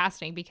 perfect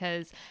casting,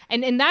 because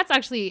and that's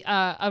actually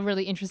a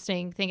really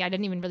interesting thing I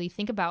didn't even really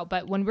think about.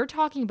 But when we're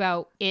talking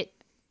about it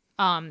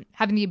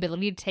having the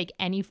ability to take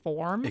any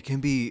form, it can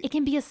be a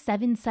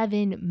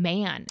 7'7"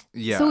 man.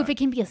 Yeah. So if it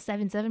can be a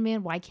 7'7"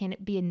 man, why can't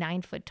it be a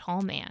 9-foot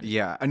tall man?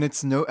 Yeah,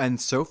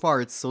 and so far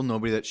it's still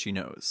nobody that she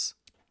knows.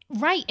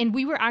 Right, and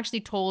we were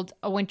actually told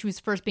when she was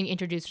first being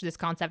introduced to this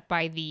concept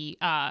by the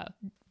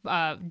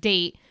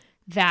date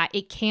that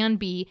it can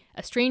be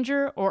a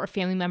stranger or a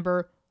family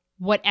member,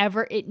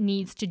 whatever it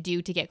needs to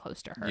do to get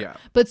close to her. Yeah.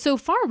 But so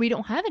far, we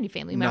don't have any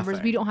family members.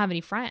 Nothing. We don't have any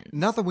friends.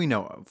 Not that we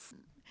know of.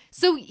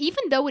 So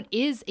even though it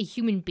is a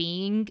human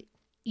being,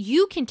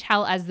 you can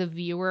tell as the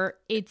viewer,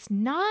 it's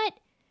not.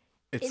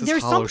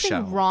 There's hollow something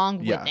shell. wrong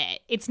with it.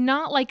 It's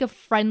not like a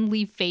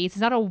friendly face.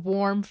 It's not a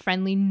warm,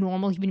 friendly,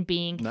 normal human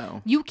being.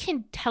 No. You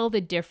can tell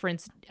the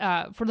difference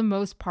for the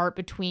most part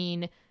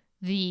between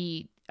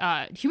the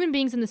human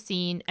beings in the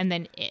scene and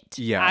then it.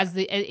 Yeah.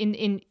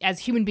 As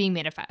human being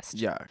manifest.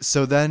 Yeah.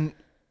 So then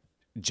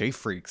Jay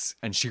freaks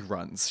and she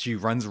runs. She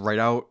runs right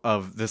out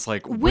of this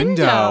like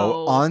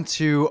window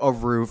onto a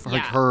roof,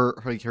 like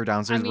her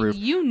downstairs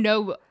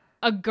roof.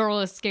 A girl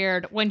is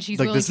scared when she's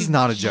like, willing this to is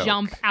not a joke.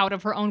 jump out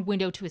of her own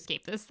window to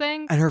escape this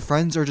thing. And her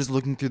friends are just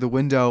looking through the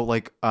window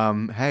like,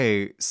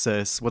 hey,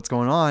 sis, what's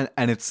going on?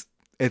 And it's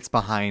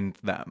behind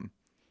them.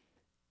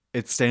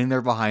 It's standing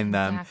there behind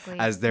them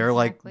as they're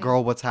like,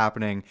 girl, what's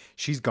happening?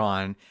 She's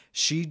gone.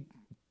 She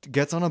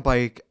gets on a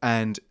bike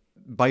and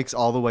bikes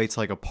all the way to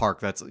like a park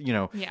that's,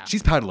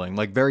 she's pedaling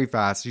like very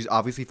fast. She's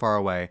obviously far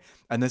away.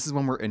 And this is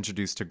when we're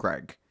introduced to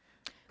Greg,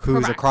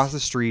 who's across the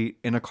street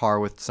in a car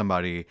with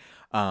somebody.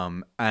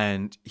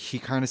 And he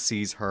kind of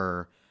sees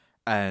her,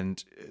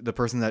 and the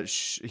person that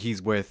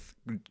he's with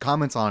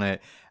comments on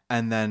it.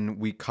 And then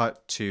we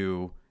cut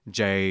to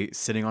Jay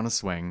sitting on a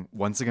swing,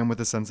 once again with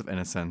a sense of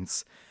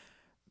innocence,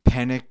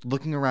 panicked,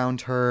 looking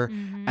around her.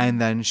 Mm-hmm. And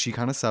then she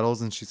kind of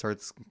settles and she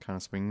starts kind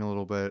of swinging a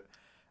little bit.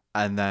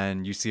 And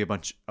then you see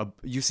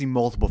you see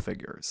multiple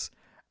figures,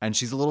 and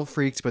she's a little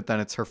freaked, but then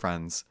it's her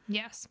friends.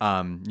 Yes.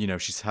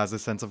 She has a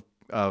sense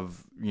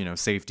of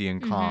safety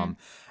and calm.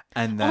 Mm-hmm.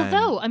 And then,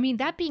 although, I mean,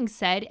 that being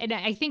said, and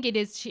I think it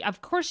is,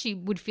 of course she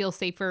would feel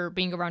safer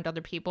being around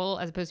other people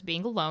as opposed to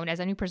being alone, as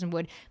any person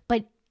would,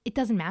 but it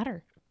doesn't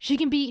matter. She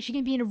can be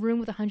in a room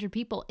with 100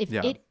 people. If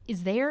it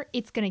is there,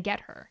 it's going to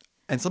get her.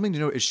 And something to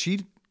note is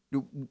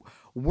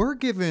we're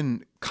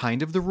given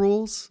kind of the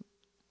rules.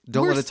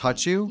 Don't let it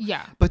touch you.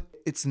 Yeah. But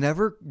it's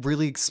never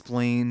really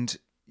explained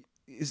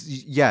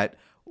yet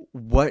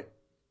what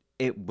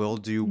it will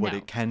do, what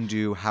it can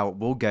do, how it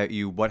will get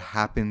you, what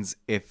happens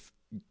if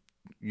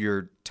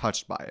you're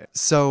touched by it.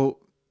 So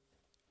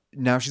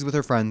now she's with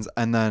her friends,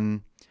 and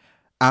then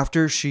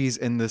after she's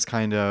in this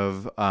kind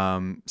of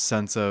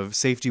sense of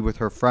safety with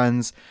her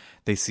friends,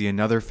 they see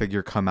another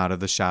figure come out of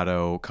the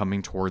shadow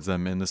coming towards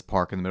them in this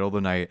park in the middle of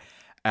the night,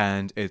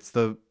 and it's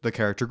the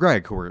character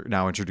Greg, who we're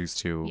now introduced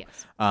to.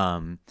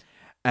 Yes.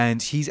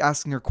 And he's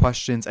asking her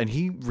questions, and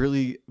he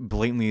really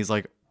blatantly is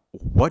like,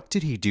 what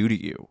did he do to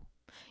you?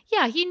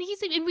 Yeah,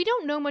 he's and we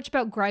don't know much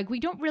about Greg. We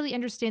don't really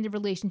understand the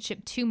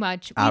relationship too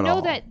much. We At know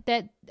all. that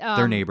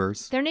They're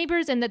neighbors. They're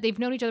neighbors and that they've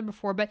known each other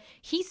before, but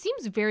he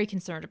seems very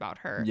concerned about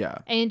her. Yeah.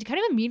 And kind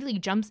of immediately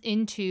jumps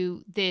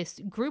into this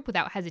group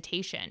without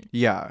hesitation.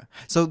 Yeah.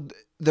 So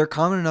they're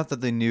common enough that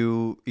they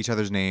knew each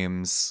other's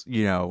names,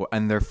 you know,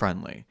 and they're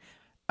friendly.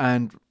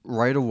 And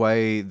right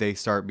away they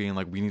start being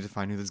like, we need to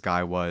find who this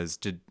guy was.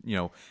 That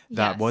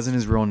Yes. wasn't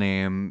his real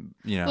name,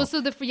 you know. Well,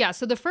 so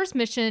the first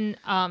mission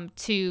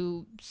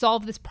to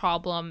solve this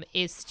problem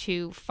is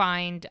to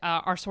find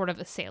our sort of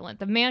assailant,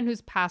 the man who's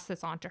passed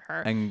this on to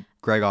her. And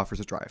Greg offers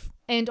to drive.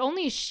 And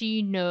only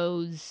she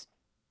knows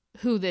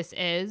who this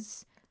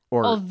is.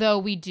 Or although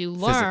we do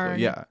learn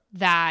yeah.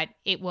 that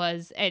it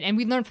was, and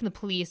we learn from the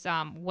police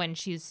when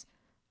she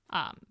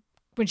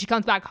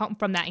comes back home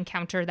from that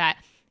encounter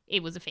that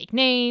it was a fake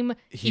name.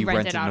 He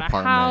rented out an a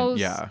apartment. house.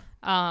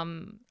 Yeah.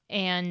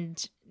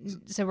 And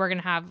so we're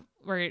gonna have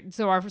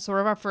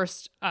our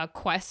first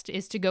quest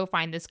is to go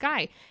find this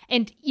guy,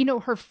 and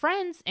her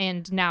friends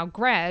and now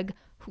Greg,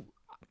 who,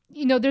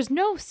 there's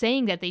no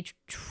saying that they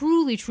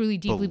truly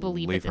deeply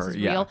believe that this is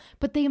real,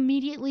 but they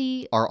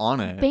immediately are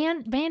on it,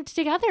 band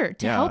together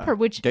to help her.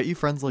 Which get you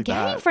friends like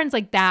that. Getting friends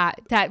like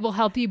that will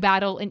help you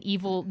battle an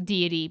evil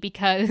deity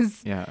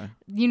because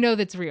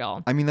that's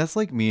real. I mean, that's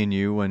like me and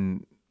you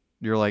when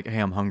you're like, hey,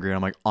 I'm hungry, and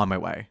I'm like, on my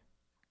way.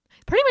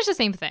 Pretty much the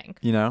same thing.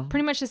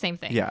 Pretty much the same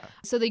thing. Yeah.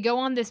 So they go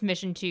on this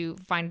mission to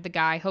find the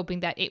guy,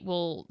 hoping that it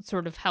will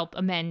sort of help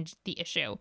amend the issue.